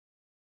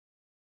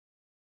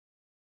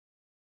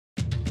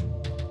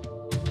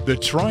The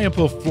triumph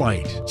of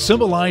flight,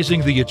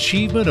 symbolizing the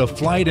achievement of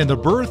flight and the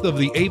birth of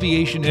the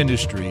aviation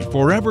industry,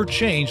 forever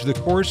changed the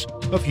course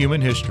of human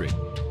history.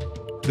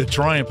 The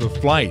triumph of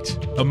flight,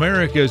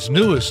 America's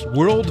newest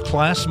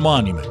world-class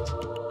monument.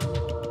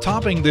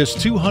 Topping this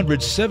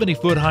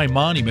 270-foot-high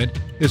monument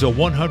is a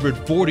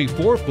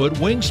 144-foot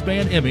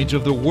wingspan image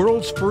of the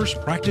world's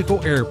first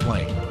practical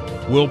airplane,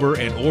 Wilbur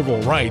and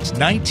Orville Wright's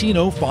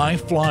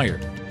 1905 Flyer,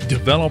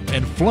 developed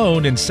and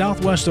flown in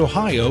southwest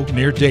Ohio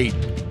near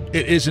Dayton.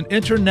 It is an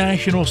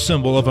international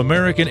symbol of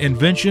American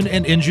invention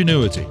and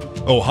ingenuity.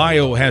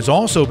 Ohio has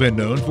also been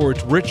known for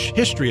its rich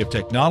history of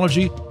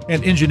technology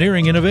and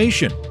engineering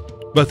innovation,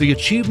 but the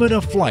achievement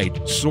of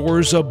flight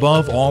soars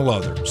above all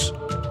others.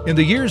 In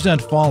the years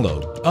that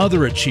followed,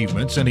 other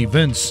achievements and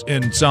events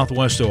in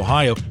southwest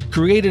Ohio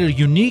created a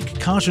unique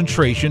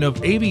concentration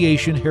of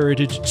aviation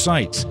heritage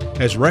sites,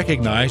 as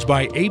recognized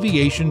by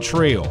Aviation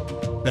Trail,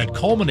 that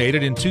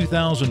culminated in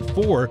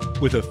 2004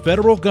 with the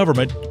federal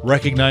government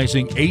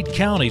recognizing 8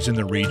 counties in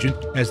the region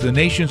as the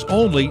nation's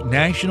only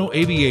National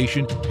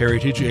Aviation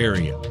Heritage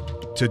Area.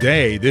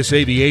 Today, this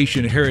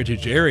aviation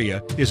heritage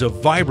area is a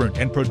vibrant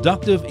and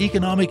productive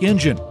economic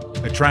engine,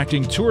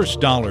 attracting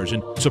tourist dollars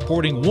and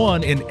supporting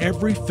 1 in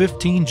every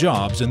 15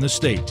 jobs in the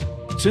state.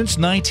 Since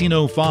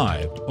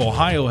 1905,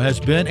 Ohio has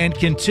been and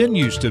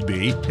continues to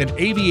be an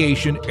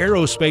aviation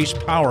aerospace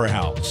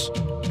powerhouse.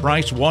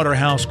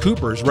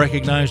 PricewaterhouseCoopers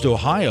recognized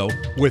Ohio,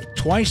 with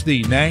twice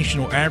the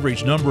national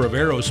average number of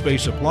aerospace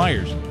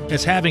suppliers,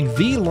 as having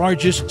the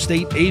largest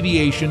state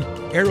aviation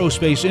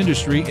aerospace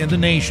industry in the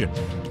nation,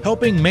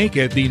 helping make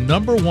it the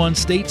 #1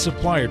 state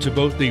supplier to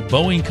both the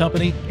Boeing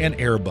Company and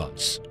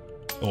Airbus.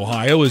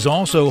 Ohio is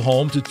also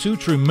home to 2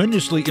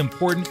 tremendously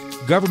important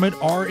government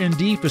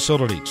R&D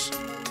facilities: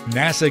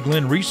 NASA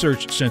Glenn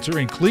Research Center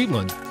in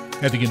Cleveland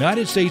and the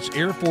United States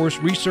Air Force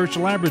Research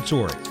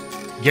Laboratory,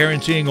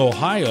 guaranteeing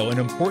Ohio an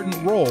important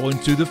role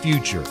into the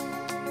future.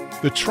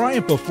 The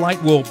triumph of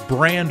flight will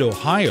brand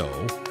Ohio,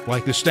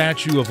 like the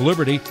Statue of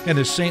Liberty and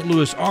the St.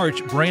 Louis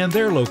Arch brand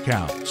their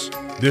locales.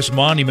 This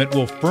monument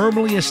will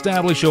firmly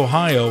establish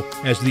Ohio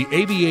as the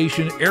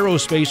aviation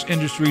aerospace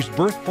industry's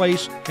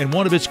birthplace and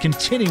one of its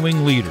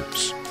continuing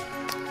leaders.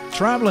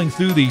 Traveling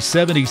through the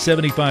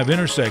 7075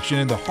 intersection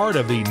in the heart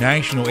of the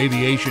National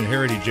Aviation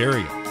Heritage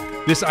Area,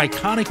 this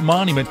iconic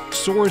monument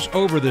soars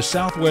over the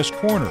southwest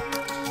corner,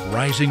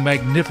 rising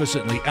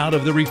magnificently out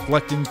of the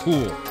reflecting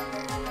pool.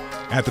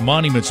 At the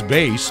monument's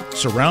base,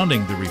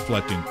 surrounding the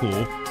reflecting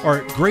pool,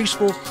 are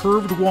graceful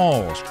curved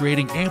walls,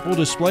 creating ample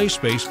display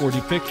space for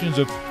depictions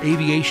of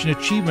aviation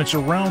achievements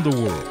around the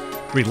world,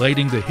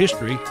 relating the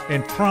history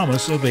and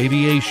promise of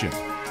aviation.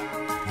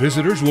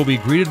 Visitors will be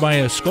greeted by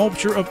a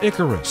sculpture of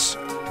Icarus,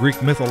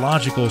 Greek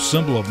mythological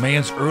symbol of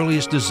man's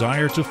earliest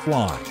desire to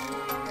fly.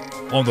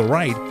 On the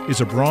right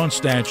is a bronze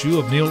statue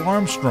of Neil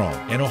Armstrong,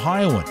 an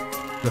Ohioan,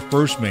 the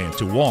first man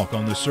to walk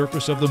on the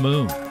surface of the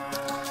moon.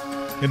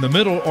 In the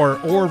middle are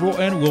Orville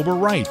and Wilbur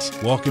Wright,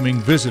 welcoming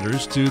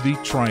visitors to the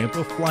triumph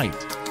of flight.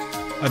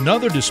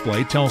 Another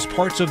display tells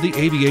parts of the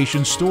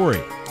aviation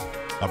story.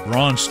 A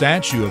bronze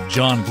statue of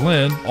John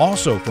Glenn,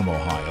 also from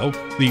Ohio,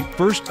 the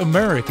first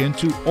American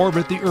to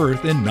orbit the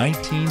Earth in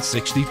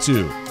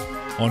 1962.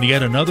 On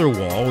yet another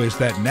wall is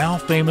that now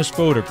famous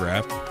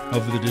photograph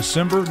of the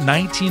December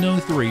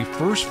 1903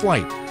 first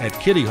flight at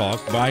Kitty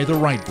Hawk by the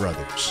Wright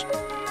brothers.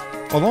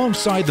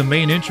 Alongside the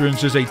main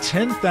entrance is a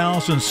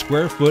 10,000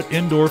 square foot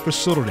indoor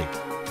facility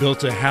built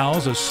to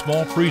house a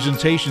small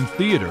presentation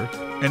theater,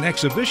 an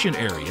exhibition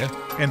area,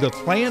 and the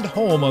planned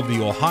home of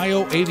the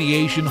Ohio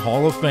Aviation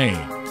Hall of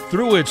Fame.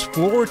 Through its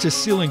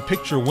floor-to-ceiling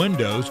picture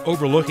windows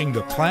overlooking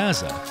the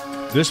plaza,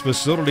 this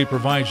facility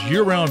provides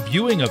year-round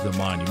viewing of the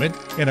monument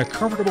and a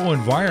comfortable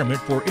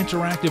environment for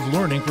interactive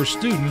learning for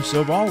students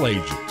of all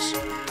ages.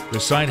 The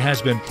site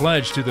has been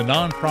pledged to the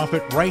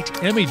nonprofit Wright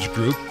Image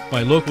Group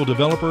by local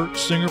developer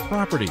Singer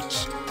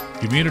Properties.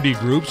 Community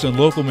groups and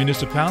local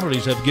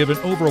municipalities have given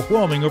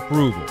overwhelming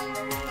approval.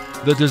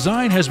 The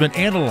design has been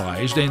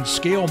analyzed and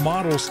scale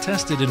models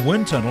tested in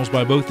wind tunnels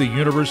by both the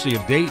University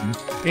of Dayton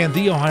and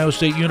The Ohio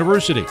State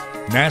University.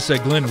 NASA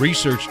Glenn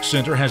Research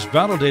Center has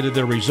validated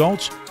their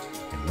results,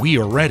 and we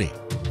are ready.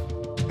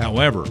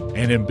 However,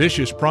 an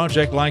ambitious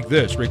project like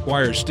this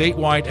requires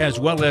statewide as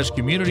well as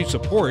community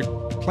support,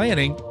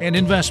 planning, and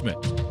investment.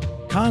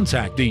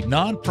 Contact the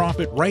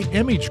nonprofit Wright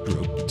Image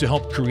Group to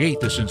help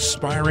create this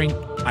inspiring,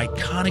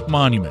 iconic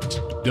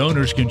monument.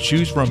 Donors can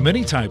choose from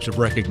many types of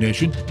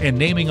recognition and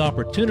naming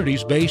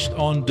opportunities based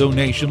on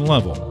donation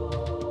level.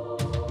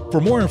 For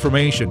more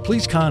information,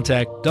 please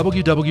contact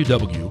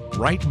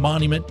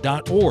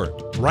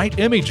www.wrightmonument.org. Wright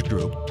Image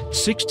Group,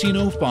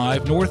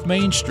 1605 North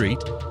Main Street,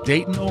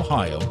 Dayton,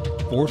 Ohio,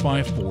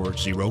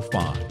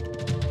 45405.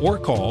 Or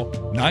call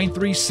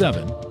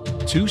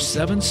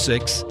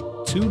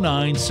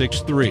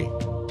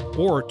 937-276-2963.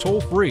 Or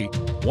toll free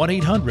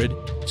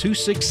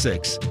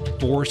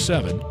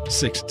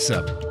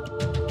 1-800-266-4767.